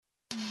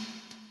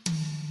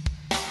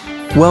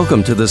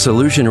Welcome to the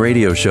Solution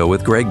Radio Show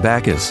with Greg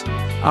Backus.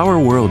 Our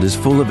world is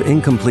full of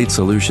incomplete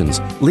solutions,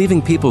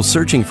 leaving people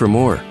searching for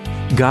more.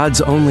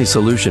 God's only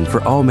solution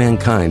for all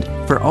mankind,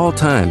 for all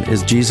time,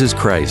 is Jesus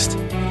Christ.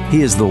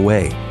 He is the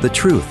way, the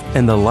truth,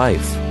 and the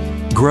life.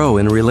 Grow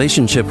in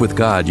relationship with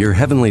God, your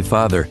Heavenly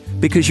Father,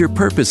 because your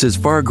purpose is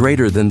far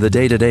greater than the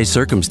day-to-day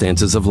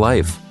circumstances of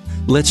life.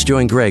 Let's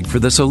join Greg for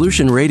the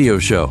Solution Radio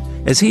Show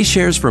as he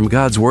shares from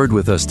God's Word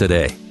with us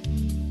today.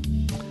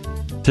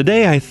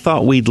 Today, I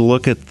thought we'd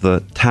look at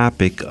the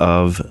topic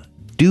of,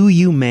 do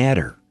you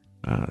matter?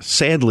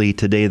 Sadly,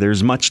 today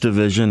there's much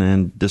division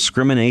and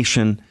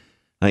discrimination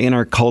in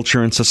our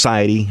culture and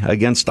society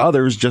against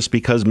others just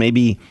because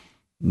maybe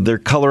their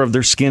color of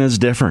their skin is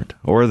different,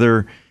 or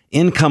their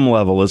income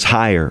level is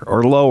higher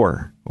or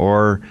lower,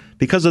 or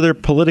because of their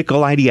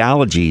political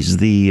ideologies,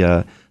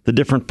 the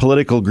different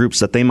political groups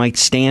that they might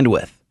stand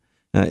with.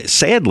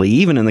 Sadly,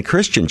 even in the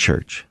Christian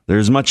church,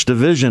 there's much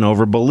division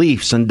over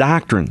beliefs and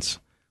doctrines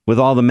with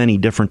all the many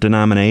different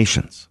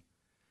denominations.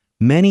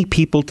 Many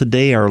people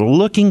today are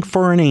looking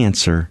for an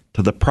answer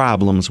to the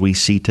problems we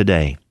see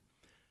today.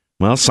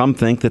 Well, some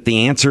think that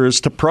the answer is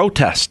to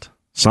protest,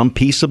 some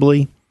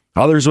peaceably,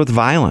 others with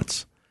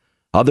violence.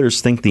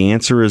 Others think the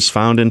answer is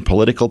found in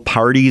political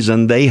parties,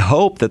 and they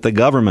hope that the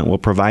government will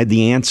provide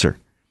the answer.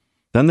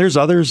 Then there's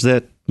others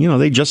that,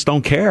 they just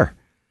don't care.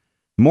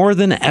 More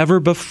than ever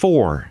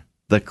before,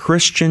 the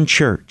Christian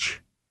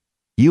church,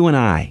 you and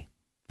I,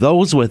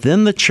 those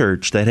within the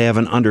church that have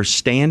an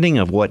understanding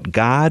of what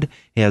God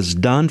has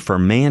done for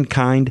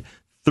mankind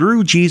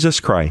through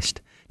Jesus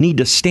Christ, need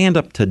to stand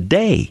up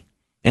today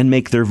and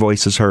make their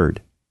voices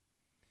heard.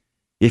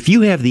 If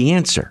you have the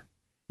answer,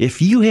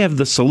 if you have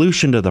the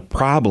solution to the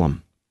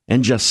problem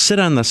and just sit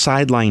on the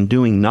sideline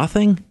doing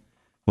nothing,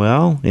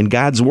 well, in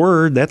God's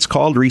Word, that's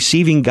called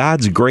receiving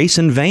God's grace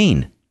in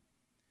vain.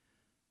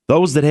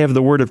 Those that have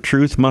the word of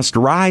truth must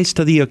rise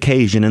to the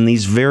occasion in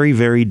these very,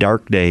 very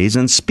dark days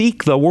and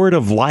speak the word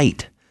of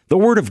light, the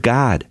word of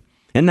God.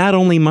 And not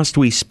only must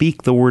we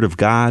speak the word of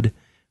God,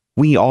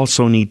 we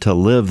also need to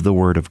live the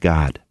word of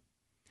God.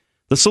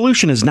 The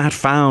solution is not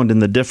found in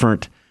the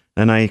different,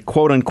 and I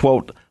quote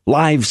unquote,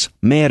 lives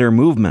matter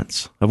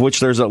movements, of which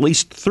there's at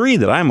least 3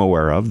 that I'm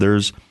aware of.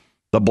 There's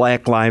the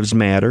Black Lives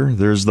Matter,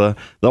 there's the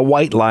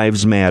White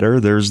Lives Matter,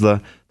 there's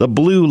the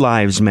Blue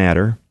Lives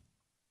Matter.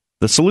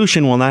 The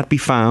solution will not be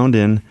found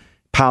in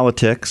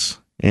politics,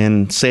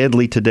 and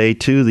sadly today,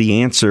 too, the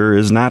answer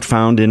is not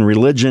found in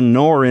religion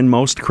nor in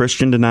most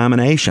Christian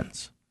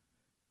denominations.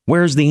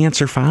 Where is the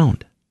answer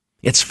found?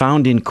 It's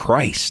found in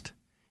Christ,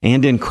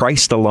 and in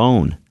Christ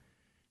alone.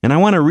 And I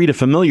want to read a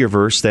familiar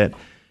verse that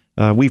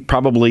we've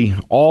probably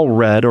all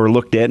read or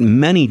looked at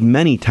many,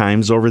 many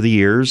times over the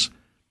years.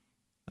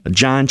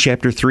 John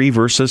chapter 3,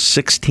 verses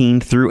 16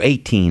 through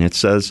 18. It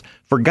says,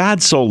 "For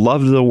God so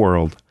loved the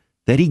world,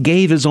 that he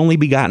gave his only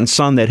begotten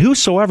Son, that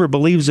whosoever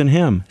believes in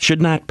him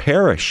should not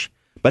perish,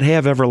 but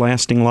have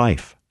everlasting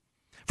life.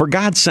 For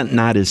God sent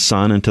not his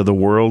Son into the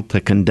world to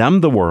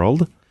condemn the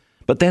world,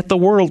 but that the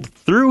world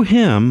through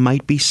him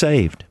might be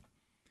saved.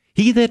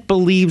 He that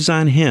believes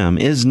on him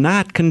is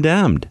not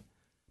condemned,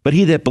 but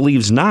he that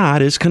believes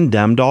not is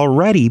condemned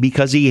already,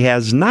 because he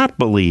has not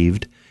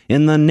believed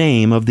in the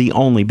name of the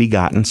only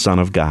begotten Son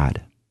of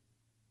God."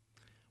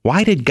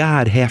 Why did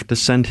God have to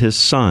send his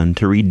Son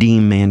to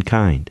redeem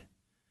mankind?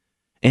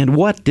 And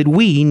what did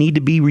we need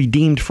to be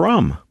redeemed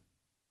from?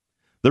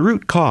 The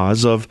root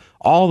cause of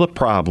all the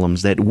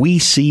problems that we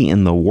see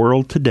in the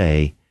world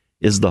today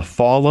is the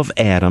fall of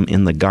Adam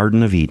in the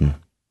Garden of Eden.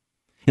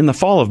 In the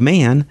fall of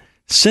man,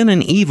 sin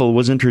and evil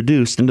was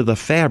introduced into the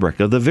fabric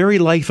of the very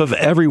life of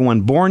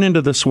everyone born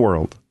into this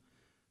world.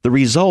 The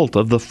result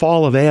of the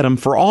fall of Adam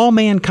for all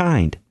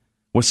mankind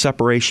was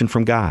separation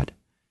from God.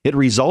 It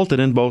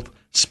resulted in both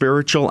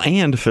spiritual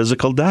and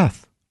physical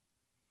death.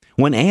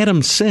 When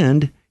Adam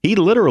sinned, he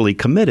literally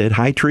committed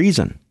high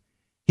treason.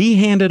 He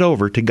handed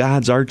over to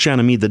God's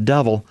archenemy, the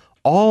devil,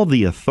 all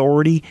the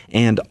authority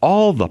and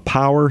all the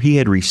power he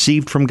had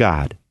received from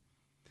God.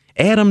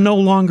 Adam no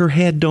longer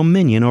had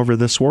dominion over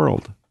this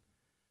world.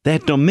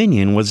 That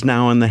dominion was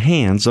now in the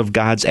hands of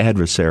God's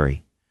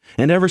adversary.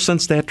 And ever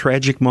since that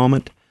tragic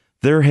moment,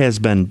 there has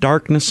been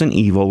darkness and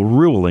evil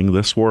ruling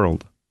this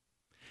world.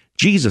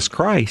 Jesus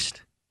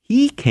Christ,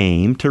 he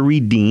came to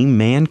redeem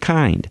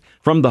mankind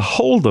from the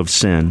hold of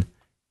sin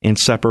and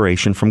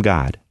separation from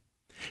God.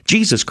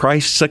 Jesus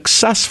Christ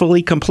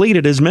successfully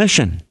completed his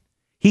mission.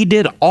 He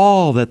did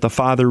all that the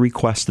Father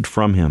requested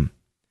from him.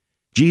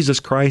 Jesus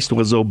Christ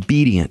was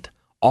obedient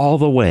all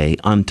the way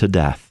unto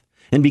death.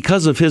 And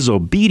because of his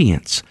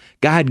obedience,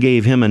 God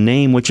gave him a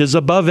name which is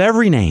above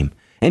every name,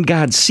 and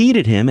God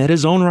seated him at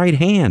his own right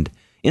hand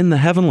in the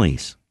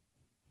heavenlies.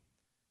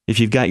 If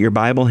you've got your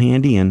Bible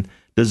handy and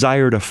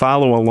desire to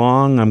follow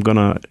along, I'm going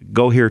to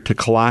go here to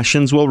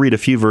Colossians. We'll read a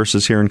few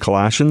verses here in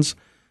Colossians.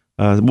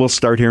 We'll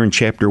start here in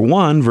chapter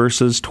 1,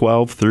 verses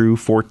 12 through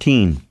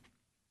 14.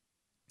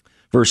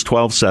 Verse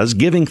 12 says,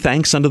 "Giving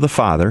thanks unto the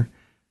Father,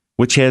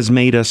 which has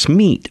made us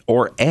meet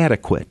or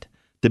adequate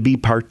to be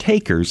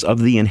partakers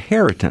of the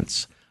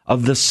inheritance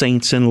of the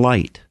saints in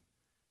light,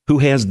 who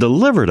has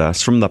delivered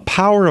us from the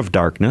power of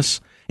darkness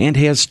and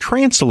has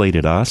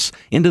translated us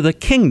into the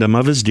kingdom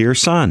of his dear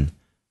Son.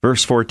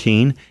 Verse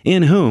 14,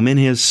 in whom, in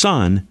his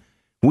Son,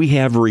 we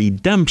have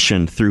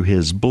redemption through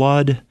his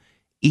blood,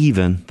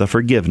 even the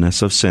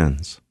forgiveness of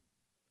sins.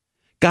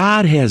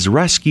 God has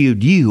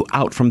rescued you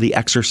out from the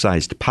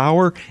exercised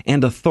power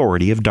and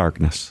authority of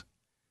darkness.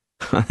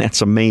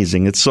 That's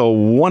amazing. It's so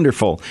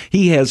wonderful.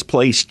 He has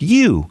placed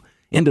you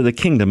into the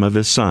kingdom of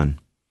his Son.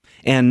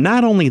 And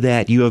not only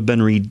that, you have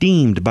been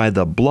redeemed by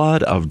the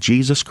blood of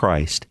Jesus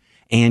Christ,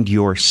 and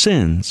your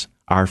sins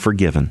are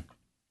forgiven.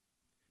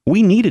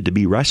 We needed to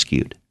be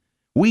rescued.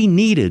 We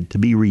needed to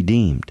be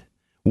redeemed.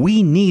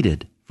 We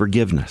needed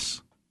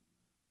forgiveness.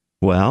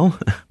 Well,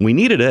 we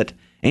needed it,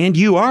 and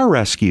you are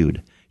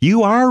rescued.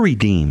 You are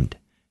redeemed.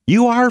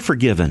 You are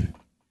forgiven.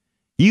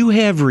 You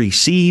have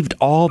received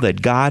all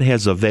that God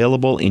has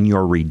available in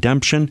your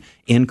redemption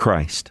in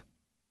Christ.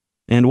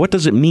 And what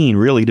does it mean,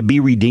 really, to be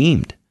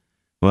redeemed?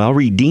 Well,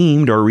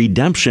 redeemed or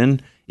redemption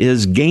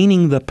is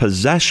gaining the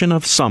possession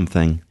of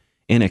something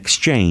in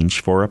exchange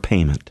for a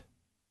payment.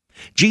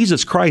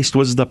 Jesus Christ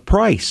was the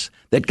price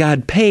that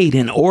God paid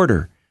in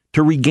order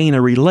to regain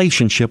a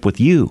relationship with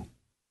you.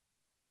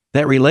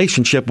 That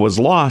relationship was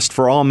lost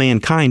for all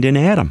mankind in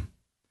Adam.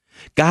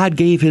 God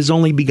gave his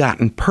only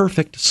begotten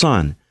perfect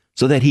Son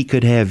so that he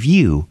could have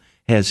you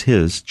as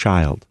his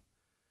child.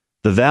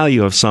 The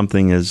value of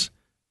something is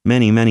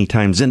many, many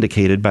times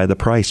indicated by the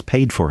price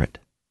paid for it.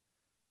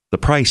 The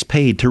price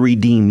paid to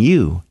redeem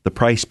you, the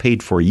price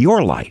paid for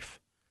your life,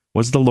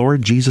 was the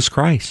Lord Jesus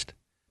Christ,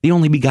 the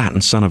only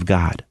begotten Son of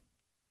God.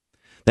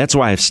 That's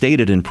why I've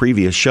stated in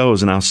previous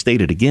shows, and I'll state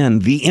it again,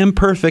 the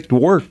imperfect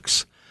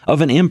works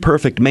of an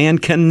imperfect man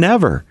can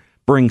never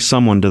bring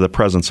someone to the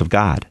presence of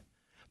God.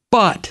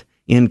 But,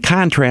 in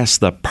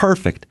contrast, the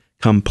perfect,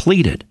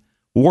 completed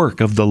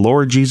work of the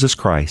Lord Jesus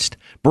Christ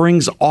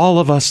brings all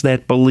of us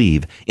that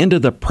believe into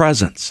the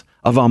presence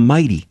of a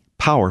mighty,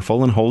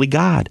 powerful, and holy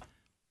God.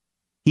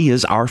 He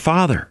is our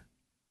Father.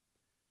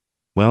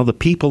 Well, the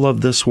people of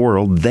this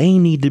world, they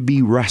need to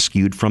be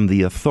rescued from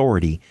the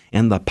authority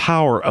and the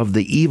power of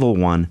the evil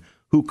one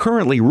who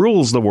currently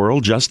rules the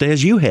world just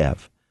as you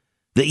have.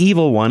 The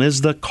evil one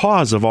is the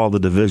cause of all the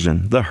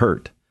division, the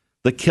hurt,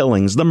 the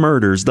killings, the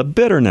murders, the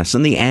bitterness,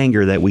 and the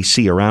anger that we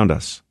see around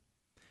us.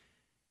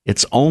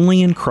 It's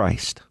only in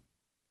Christ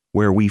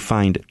where we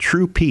find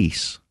true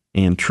peace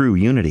and true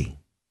unity.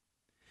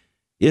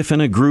 If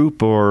in a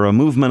group or a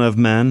movement of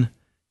men,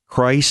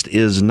 Christ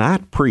is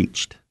not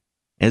preached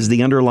as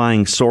the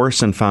underlying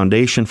source and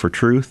foundation for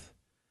truth,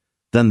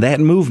 then that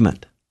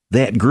movement,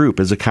 that group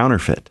is a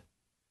counterfeit.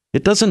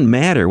 It doesn't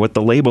matter what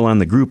the label on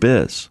the group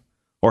is,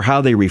 or how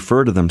they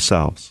refer to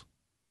themselves,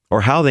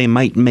 or how they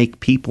might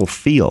make people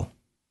feel.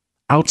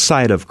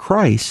 Outside of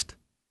Christ,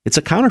 it's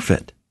a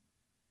counterfeit.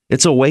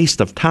 It's a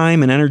waste of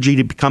time and energy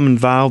to become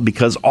involved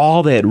because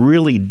all that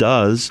really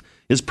does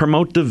is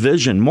promote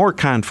division, more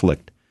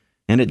conflict,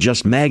 and it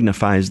just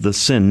magnifies the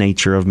sin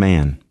nature of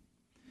man.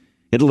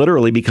 It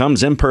literally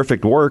becomes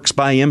imperfect works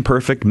by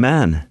imperfect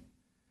men.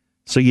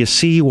 So you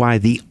see why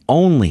the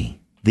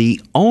only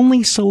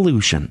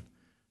solution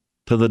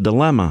to the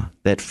dilemma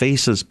that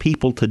faces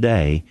people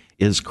today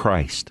is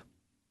Christ.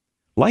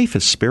 Life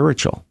is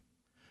spiritual.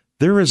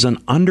 There is an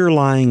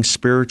underlying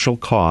spiritual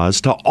cause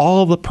to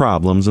all the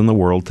problems in the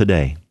world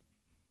today.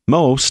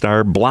 Most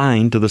are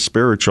blind to the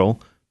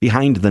spiritual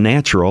behind the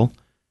natural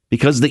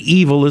because the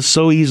evil is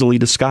so easily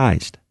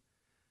disguised.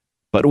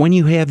 But when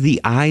you have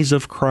the eyes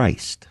of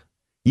Christ,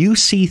 you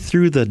see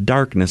through the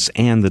darkness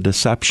and the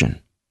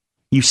deception.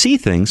 You see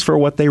things for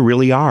what they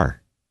really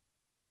are.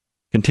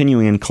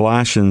 Continuing in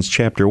Colossians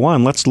chapter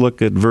 1, let's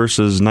look at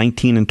verses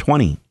 19 and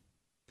 20.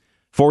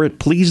 For it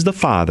pleased the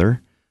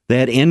Father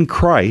that in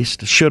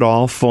Christ should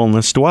all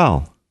fullness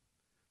dwell.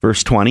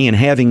 Verse 20, and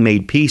having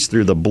made peace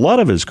through the blood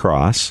of his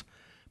cross,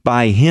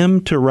 by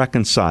him to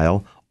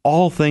reconcile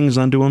all things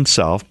unto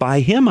himself,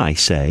 by him I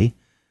say,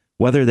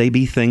 whether they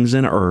be things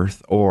in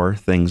earth or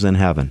things in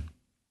heaven.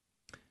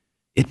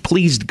 It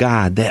pleased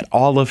God that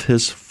all of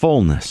his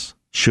fullness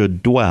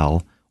should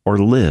dwell or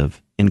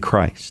live in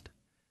Christ.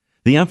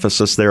 The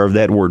emphasis there of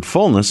that word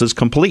fullness is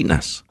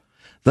completeness.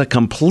 The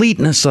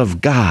completeness of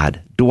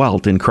God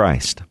dwelt in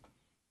Christ.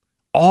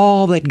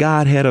 All that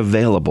God had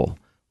available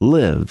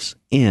lives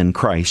in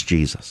Christ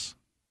Jesus.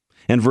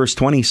 And verse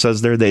 20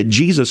 says there that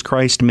Jesus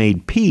Christ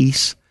made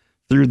peace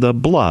through the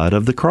blood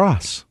of the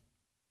cross.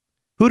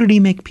 Who did he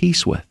make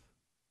peace with?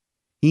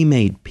 He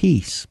made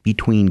peace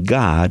between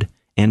God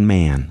and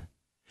man.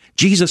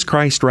 Jesus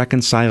Christ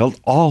reconciled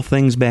all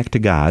things back to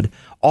God,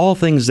 all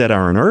things that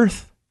are on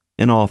earth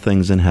and all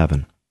things in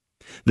heaven.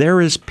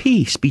 There is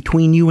peace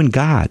between you and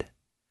God.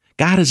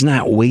 God is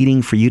not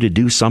waiting for you to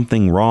do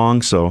something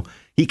wrong so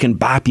he can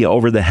bop you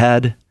over the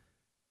head.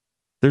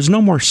 There's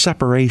no more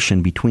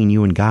separation between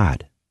you and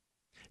God.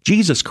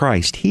 Jesus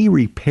Christ, he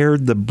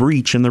repaired the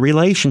breach in the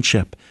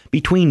relationship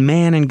between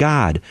man and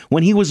God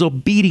when he was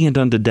obedient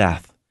unto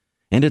death.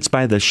 And it's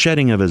by the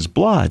shedding of his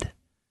blood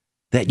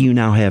that you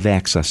now have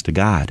access to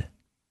God.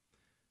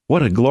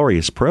 What a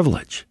glorious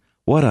privilege.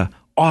 What a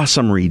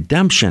awesome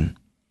redemption.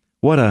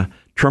 What a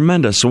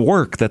tremendous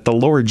work that the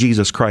Lord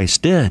Jesus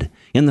Christ did,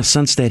 in the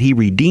sense that he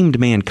redeemed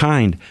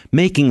mankind,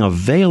 making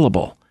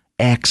available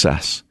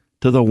access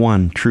to the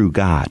one true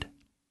God,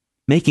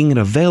 making it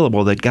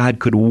available that God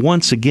could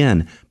once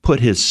again put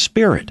his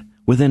Spirit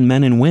within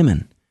men and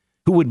women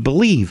who would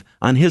believe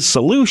on his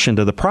solution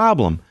to the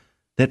problem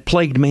that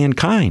plagued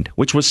mankind,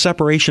 which was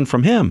separation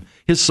from him.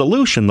 His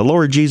solution, the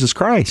Lord Jesus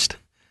Christ.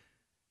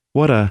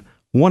 What a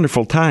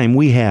wonderful time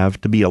we have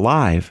to be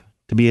alive,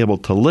 to be able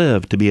to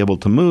live, to be able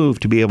to move,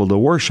 to be able to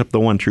worship the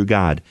one true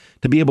God,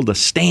 to be able to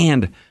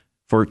stand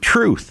for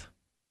truth,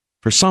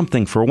 for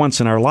something for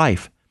once in our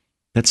life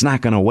that's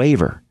not going to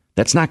waver,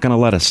 that's not going to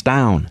let us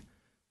down,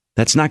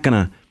 that's not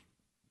going to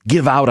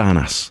give out on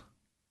us.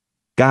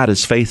 God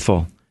is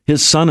faithful.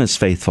 His Son is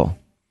faithful.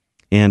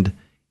 And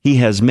he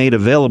has made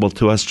available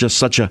to us just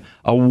such a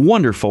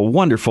wonderful,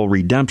 wonderful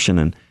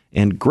redemption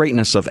and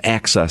greatness of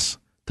access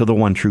to the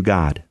one true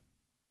God.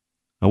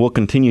 Now we'll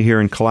continue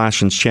here in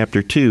Colossians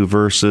chapter 2,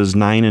 verses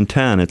 9 and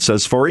 10. It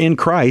says, "For in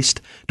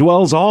Christ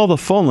dwells all the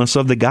fullness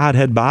of the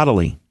Godhead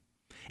bodily,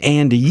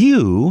 and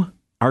you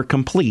are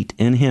complete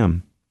in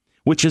him,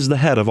 which is the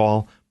head of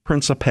all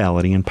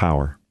principality and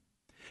power."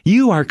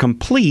 You are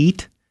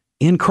complete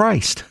in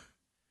Christ.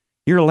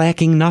 You're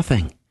lacking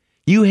nothing.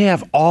 You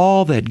have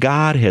all that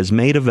God has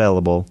made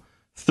available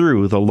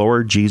through the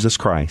Lord Jesus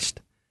Christ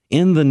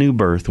in the new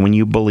birth when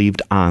you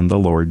believed on the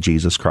Lord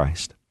Jesus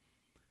Christ.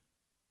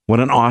 What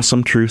an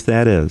awesome truth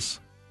that is.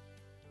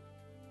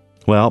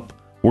 Well,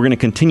 we're going to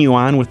continue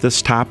on with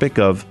this topic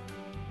of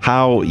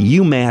how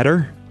you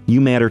matter.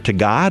 You matter to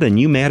God and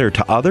you matter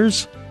to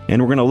others.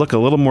 And we're going to look a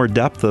little more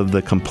depth of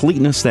the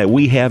completeness that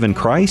we have in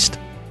Christ.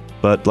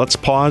 But let's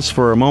pause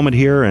for a moment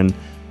here and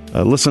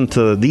listen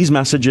to these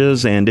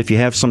messages, and if you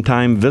have some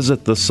time,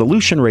 visit the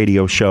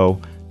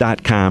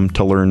solutionradioshow.com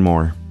to learn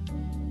more.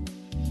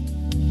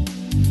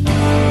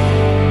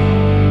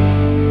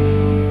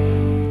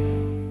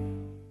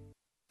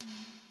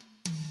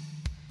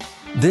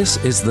 This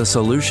is the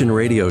Solution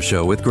Radio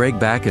Show with Greg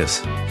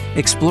Backus,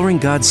 exploring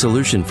God's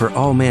solution for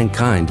all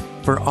mankind,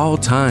 for all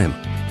time,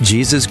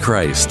 Jesus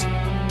Christ.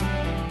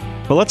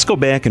 Well, let's go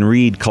back and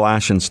read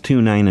Colossians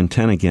 2, 9 and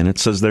 10 again. It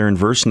says there in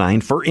verse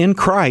 9, "For in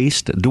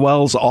Christ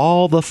dwells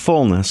all the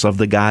fullness of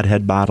the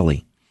Godhead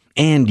bodily,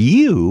 and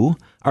you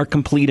are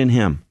complete in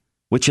him,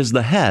 which is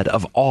the head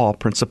of all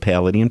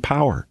principality and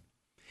power."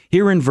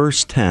 Here in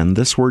verse 10,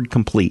 this word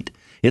complete,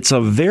 it's a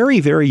very,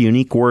 very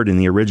unique word in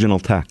the original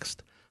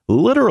text.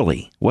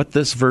 Literally, what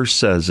this verse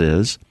says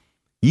is,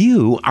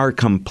 you are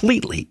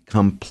completely,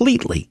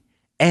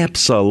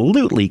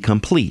 absolutely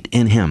complete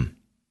in him,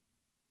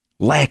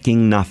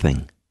 lacking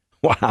nothing.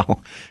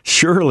 Wow,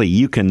 surely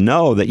you can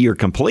know that you're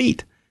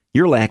complete.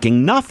 You're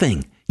lacking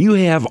nothing. You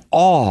have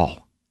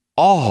all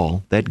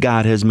that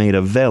God has made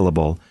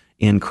available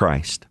in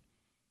Christ.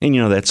 And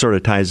that sort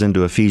of ties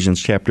into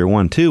Ephesians chapter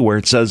 1, 2, where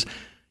it says,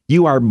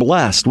 "You are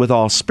blessed with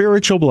all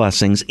spiritual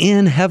blessings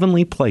in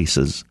heavenly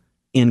places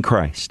in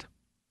Christ."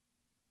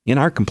 In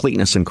our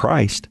completeness in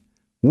Christ,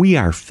 we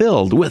are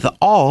filled with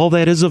all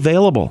that is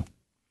available.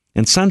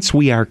 And since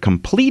we are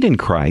complete in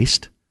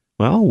Christ,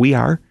 well, we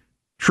are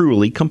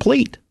truly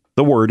complete.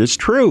 The word is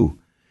true.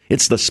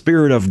 It's the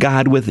Spirit of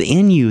God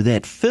within you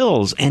that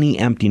fills any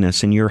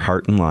emptiness in your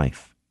heart and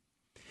life.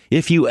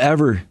 If you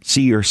ever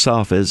see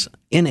yourself as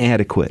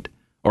inadequate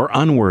or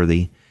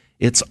unworthy,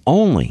 it's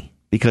only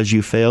because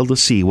you fail to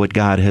see what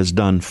God has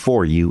done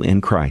for you in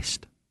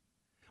Christ.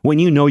 When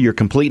you know your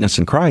completeness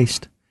in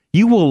Christ,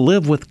 you will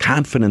live with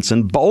confidence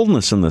and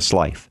boldness in this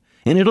life,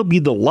 and it'll be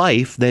the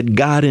life that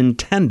God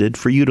intended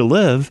for you to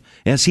live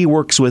as he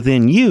works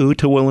within you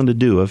to will and to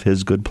do of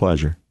his good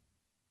pleasure.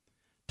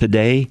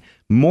 Today,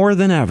 more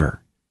than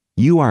ever,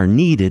 you are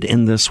needed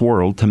in this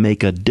world to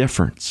make a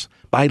difference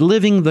by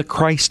living the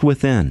Christ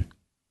within.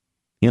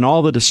 In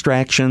all the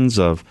distractions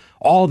of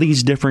all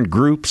these different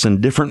groups and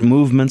different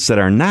movements that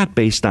are not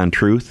based on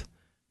truth,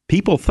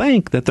 people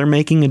think that they're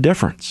making a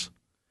difference.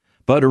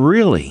 But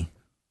really,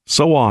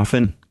 so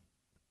often,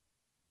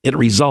 it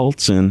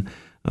results in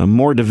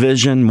more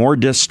division, more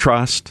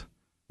distrust,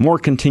 more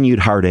continued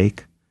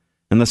heartache,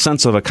 and the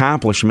sense of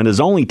accomplishment is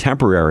only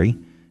temporary,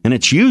 and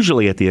it's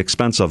usually at the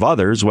expense of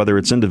others, whether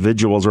it's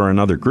individuals or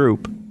another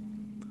group.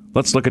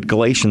 Let's look at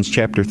Galatians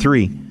chapter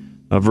 3,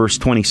 verse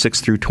 26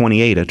 through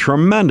 28. A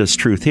tremendous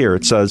truth here.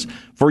 It says,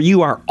 "For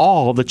you are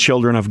all the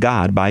children of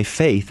God by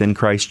faith in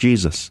Christ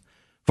Jesus.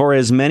 For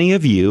as many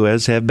of you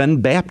as have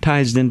been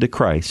baptized into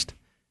Christ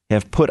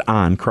have put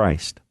on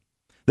Christ.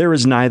 There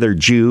is neither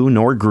Jew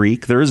nor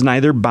Greek, there is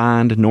neither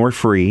bond nor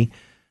free,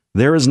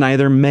 there is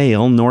neither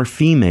male nor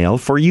female,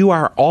 for you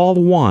are all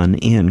one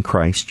in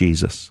Christ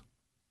Jesus."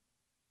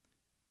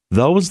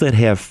 Those that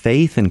have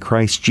faith in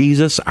Christ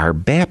Jesus are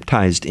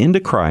baptized into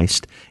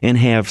Christ and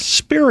have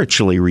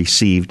spiritually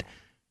received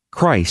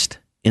Christ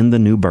in the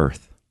new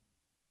birth.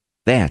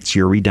 That's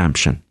your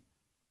redemption.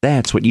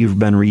 That's what you've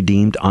been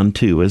redeemed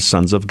unto as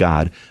sons of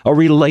God, a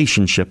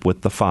relationship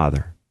with the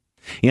Father.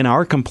 In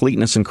our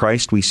completeness in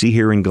Christ, we see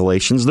here in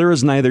Galatians, there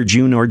is neither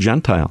Jew nor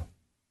Gentile.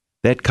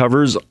 that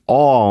covers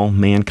all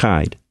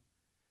mankind.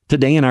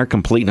 Today, in our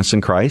completeness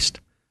in Christ,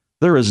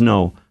 there is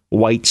no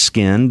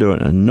white-skinned,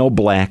 no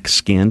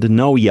black-skinned,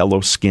 no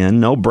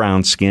yellow-skinned, no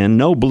brown-skinned,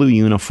 no blue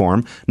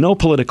uniform, no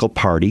political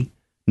party,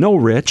 no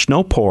rich,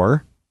 no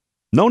poor,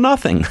 no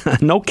nothing,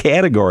 no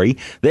category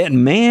that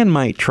man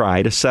might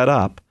try to set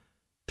up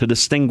to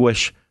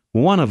distinguish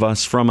one of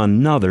us from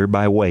another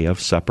by way of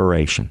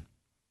separation.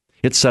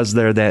 It says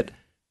there that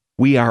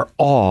we are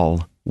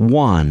all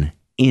one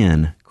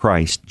in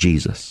Christ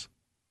Jesus.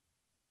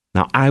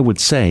 Now, I would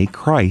say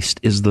Christ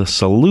is the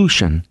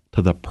solution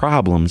to the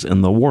problems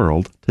in the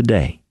world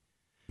today,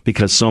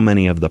 because so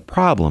many of the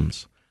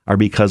problems are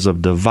because of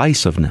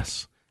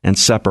divisiveness and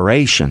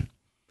separation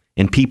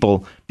and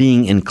people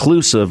being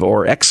inclusive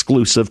or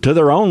exclusive to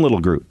their own little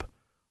group.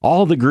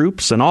 All the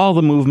groups and all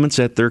the movements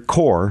at their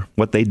core,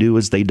 what they do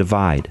is they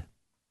divide.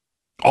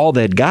 All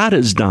that God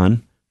has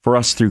done for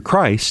us through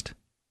Christ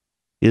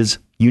is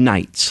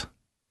unites.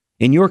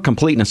 In your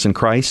completeness in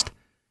Christ,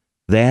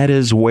 that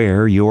is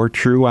where your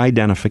true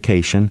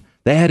identification,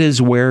 that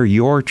is where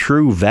your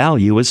true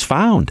value is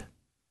found.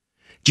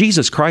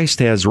 Jesus Christ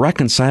has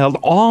reconciled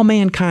all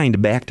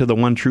mankind back to the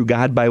one true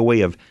God by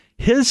way of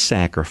His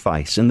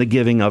sacrifice and the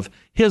giving of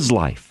His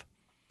life.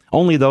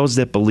 Only those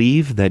that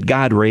believe that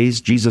God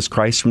raised Jesus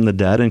Christ from the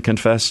dead and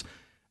confess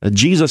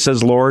Jesus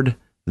as Lord,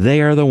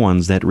 they are the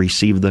ones that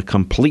receive the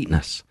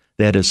completeness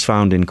that is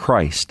found in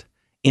Christ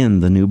in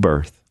the new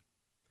birth.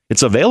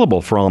 It's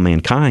available for all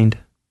mankind,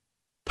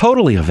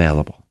 totally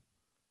available.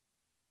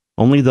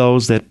 Only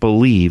those that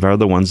believe are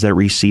the ones that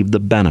receive the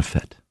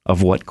benefit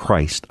of what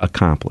Christ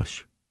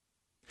accomplished.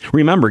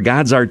 Remember,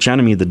 God's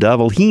archenemy, the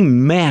devil, he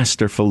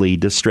masterfully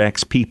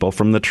distracts people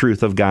from the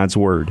truth of God's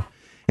word.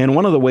 And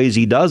one of the ways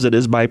he does it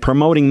is by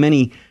promoting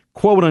many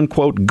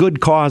quote-unquote good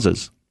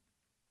causes.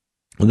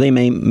 They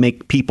may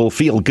make people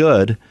feel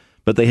good,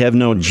 but they have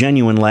no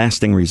genuine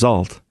lasting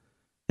result.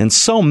 And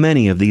so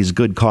many of these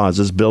good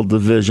causes build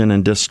division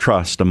and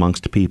distrust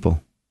amongst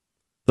people.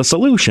 The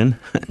solution,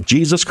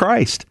 Jesus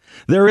Christ.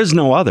 There is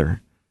no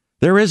other.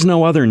 There is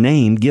no other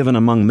name given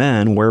among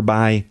men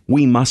whereby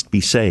we must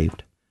be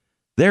saved.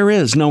 There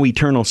is no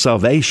eternal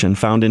salvation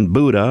found in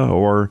Buddha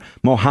or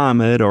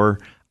Mohammed or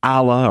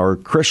Allah or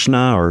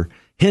Krishna or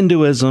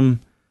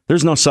Hinduism.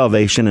 There's no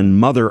salvation in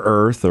Mother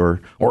Earth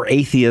or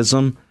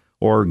atheism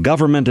or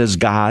government as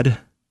God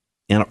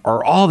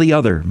or all the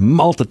other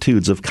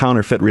multitudes of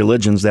counterfeit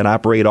religions that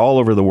operate all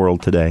over the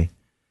world today.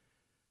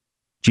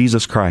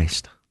 Jesus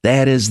Christ.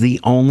 That is the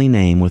only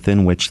name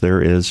within which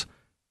there is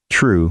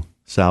true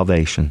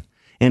salvation.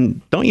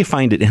 And don't you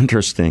find it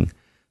interesting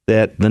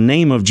that the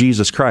name of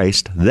Jesus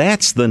Christ,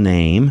 that's the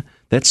name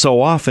that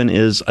so often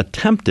is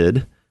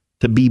attempted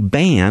to be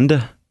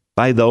banned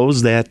by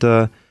those that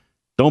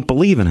don't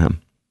believe in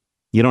him.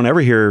 You don't ever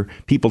hear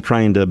people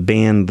trying to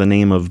ban the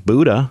name of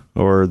Buddha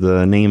or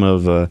the name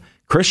of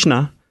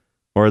Krishna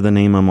or the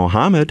name of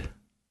Mohammed.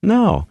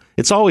 No,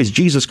 it's always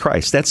Jesus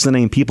Christ. That's the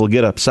name people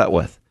get upset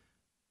with.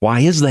 Why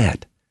is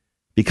that?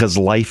 Because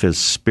life is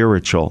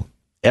spiritual.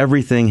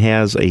 Everything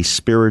has a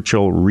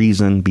spiritual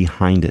reason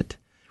behind it.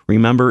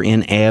 Remember,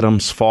 in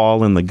Adam's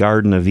fall in the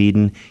Garden of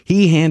Eden,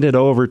 he handed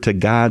over to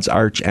God's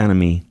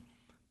archenemy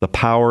the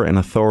power and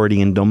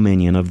authority and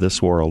dominion of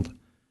this world.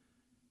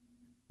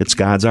 It's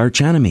God's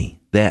archenemy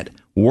that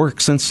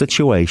works in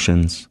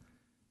situations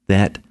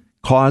that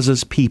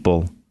causes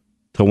people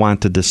to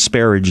want to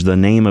disparage the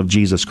name of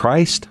Jesus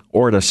Christ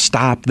or to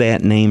stop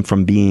that name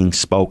from being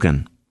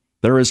spoken.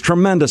 There is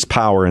tremendous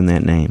power in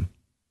that name.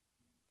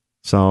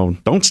 So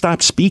don't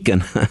stop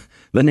speaking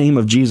the name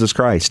of Jesus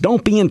Christ.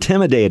 Don't be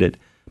intimidated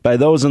by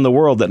those in the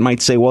world that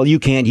might say, well, you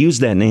can't use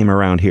that name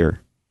around here.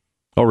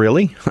 Oh,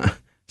 really?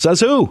 Says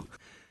who?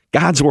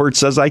 God's word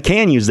says I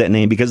can use that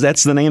name because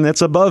that's the name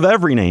that's above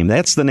every name.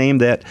 That's the name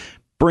that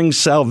brings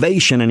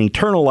salvation and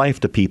eternal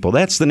life to people.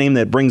 That's the name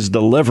that brings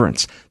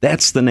deliverance.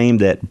 That's the name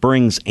that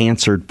brings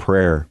answered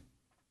prayer.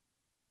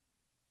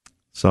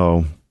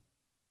 So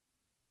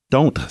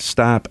don't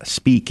stop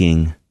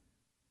speaking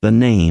the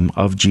name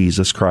of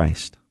Jesus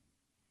Christ.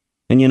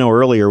 And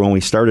earlier when we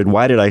started,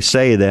 why did I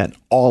say that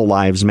all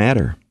lives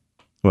matter?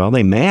 Well,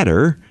 they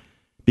matter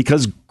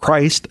because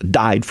Christ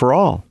died for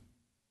all.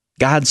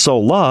 God so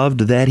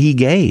loved that he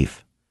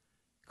gave.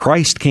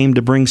 Christ came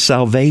to bring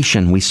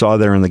salvation. We saw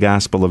there in the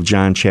Gospel of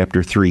John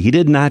chapter 3. He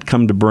did not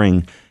come to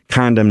bring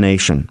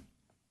condemnation.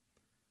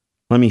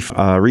 Let me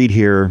read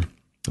here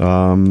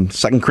 2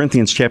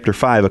 Corinthians chapter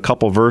 5, a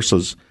couple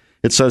verses.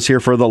 It says here,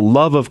 for the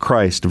love of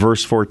Christ,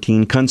 verse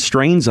 14,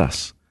 constrains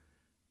us,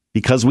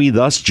 because we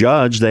thus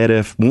judge that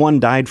if one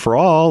died for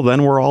all,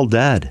 then we're all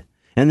dead,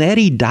 and that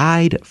he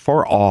died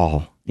for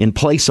all, in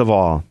place of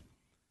all,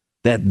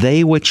 that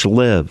they which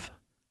live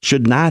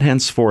should not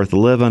henceforth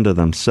live unto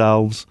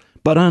themselves,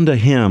 but unto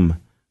him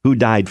who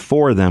died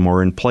for them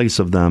or in place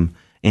of them,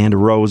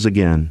 and rose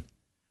again.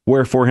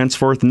 Wherefore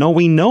henceforth know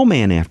we no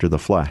man after the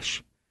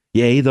flesh.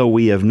 Yea, though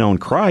we have known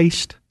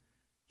Christ,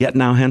 yet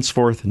now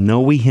henceforth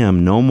know we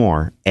him no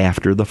more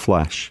after the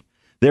flesh.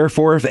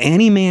 Therefore, if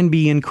any man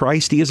be in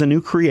Christ, he is a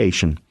new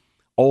creation.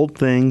 Old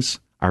things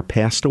are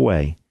passed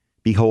away.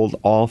 Behold,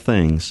 all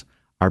things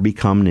are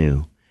become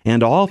new.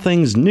 And all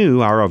things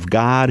new are of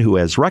God, who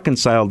has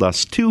reconciled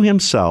us to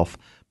himself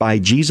by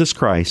Jesus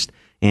Christ,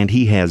 and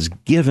he has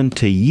given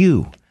to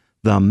you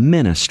the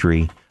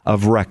ministry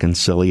of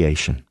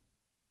reconciliation.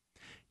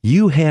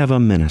 You have a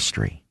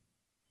ministry,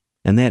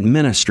 and that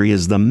ministry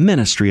is the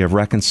ministry of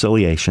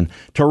reconciliation,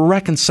 to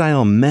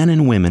reconcile men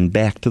and women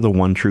back to the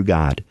one true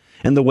God.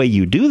 And the way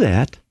you do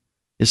that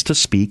is to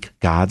speak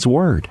God's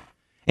word.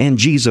 And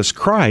Jesus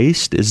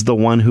Christ is the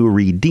one who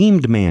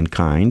redeemed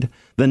mankind.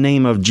 The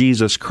name of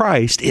Jesus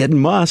Christ, it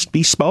must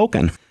be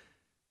spoken.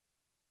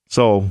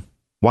 So,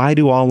 why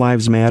do all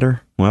lives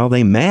matter? Well,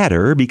 they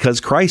matter because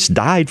Christ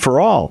died for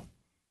all.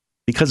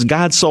 Because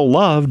God so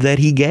loved that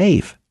he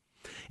gave.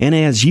 And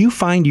as you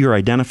find your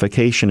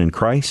identification in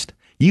Christ,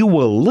 you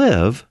will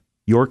live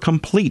your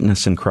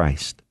completeness in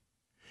Christ.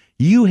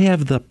 You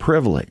have the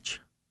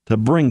privilege to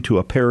bring to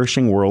a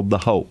perishing world the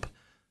hope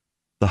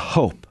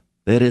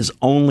that is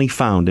only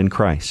found in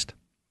Christ.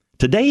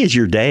 Today is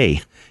your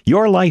day.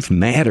 Your life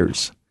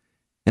matters.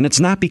 And it's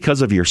not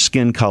because of your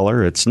skin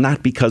color, it's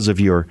not because of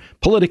your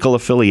political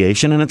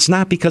affiliation, and it's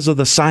not because of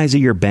the size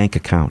of your bank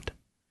account.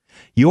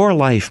 Your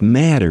life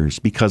matters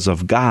because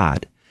of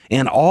God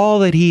and all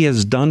that he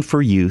has done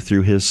for you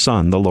through his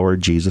Son, the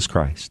Lord Jesus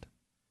Christ.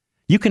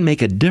 You can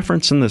make a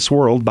difference in this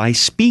world by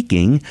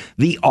speaking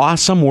the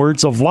awesome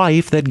words of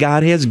life that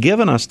God has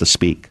given us to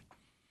speak.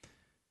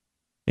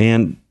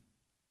 And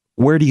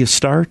where do you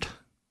start?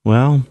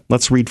 Well,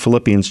 let's read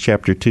Philippians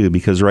chapter 2,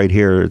 because right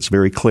here it's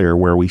very clear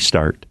where we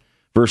start.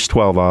 Verse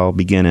 12, I'll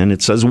begin in.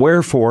 It says,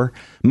 "Wherefore,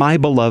 my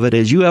beloved,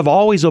 as you have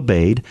always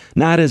obeyed,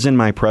 not as in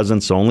my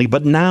presence only,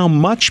 but now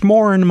much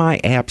more in my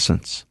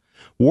absence,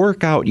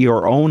 work out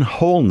your own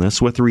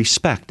wholeness with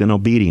respect and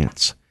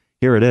obedience."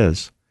 Here it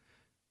is.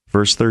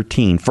 Verse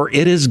 13, "For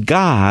it is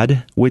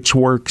God which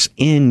works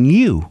in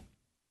you,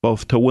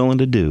 both to will and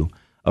to do,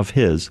 of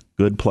his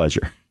good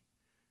pleasure."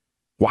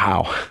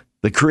 Wow.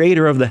 The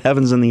creator of the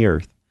heavens and the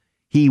earth.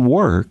 He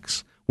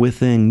works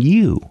within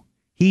you.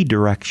 He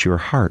directs your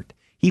heart.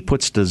 He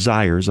puts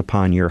desires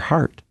upon your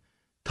heart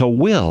to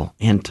will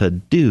and to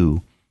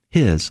do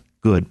his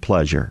good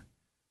pleasure.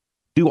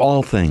 Do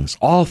all things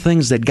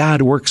that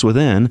God works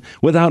within,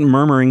 without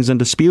murmurings and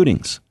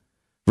disputings.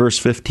 Verse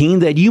 15,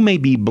 "That you may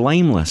be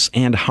blameless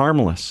and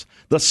harmless,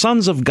 the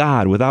sons of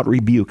God without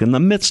rebuke, in the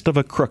midst of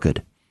a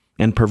crooked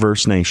and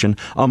perverse nation,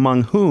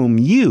 among whom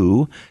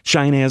you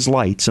shine as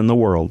lights in the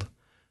world."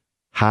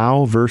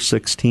 How? Verse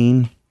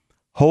 16,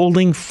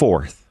 "Holding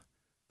forth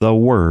the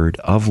word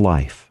of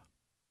life."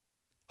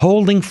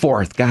 Holding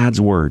forth God's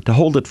word. To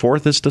hold it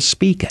forth is to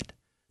speak it.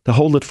 To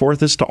hold it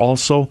forth is to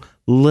also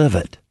live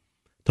it.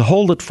 To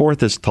hold it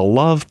forth is to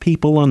love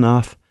people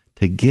enough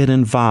to get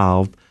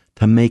involved,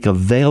 to make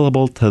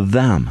available to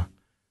them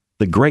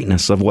the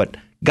greatness of what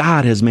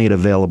God has made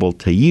available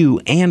to you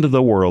and to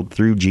the world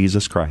through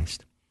Jesus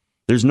Christ.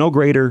 There's no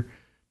greater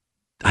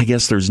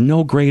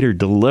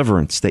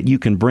deliverance that you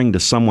can bring to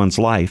someone's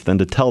life than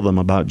to tell them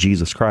about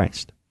Jesus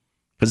Christ.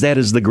 Because that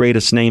is the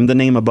greatest name, the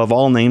name above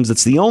all names.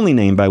 It's the only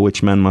name by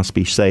which men must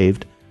be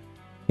saved.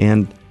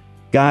 And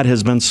God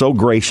has been so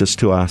gracious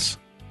to us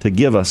to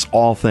give us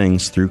all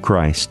things through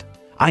Christ.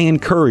 I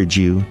encourage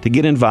you to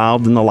get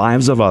involved in the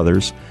lives of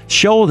others.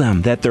 Show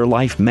them that their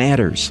life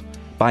matters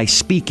by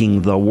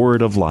speaking the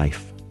word of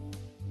life.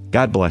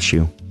 God bless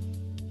you.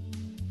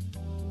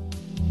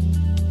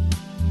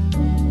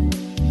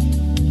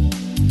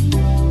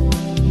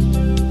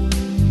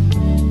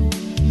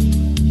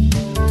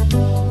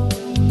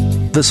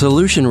 The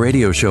Solution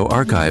Radio Show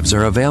archives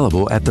are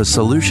available at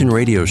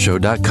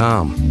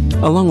thesolutionradioshow.com,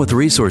 along with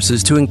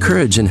resources to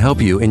encourage and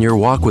help you in your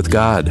walk with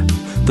God.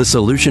 The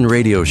Solution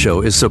Radio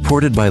Show is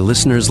supported by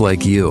listeners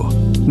like you.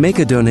 Make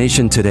a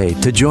donation today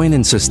to join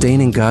in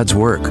sustaining God's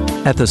work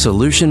at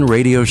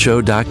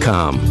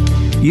thesolutionradioshow.com.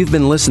 You've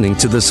been listening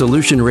to The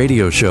Solution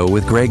Radio Show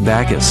with Greg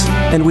Backus,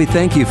 and we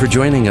thank you for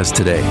joining us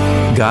today.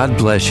 God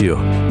bless you.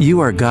 You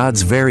are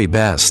God's very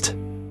best.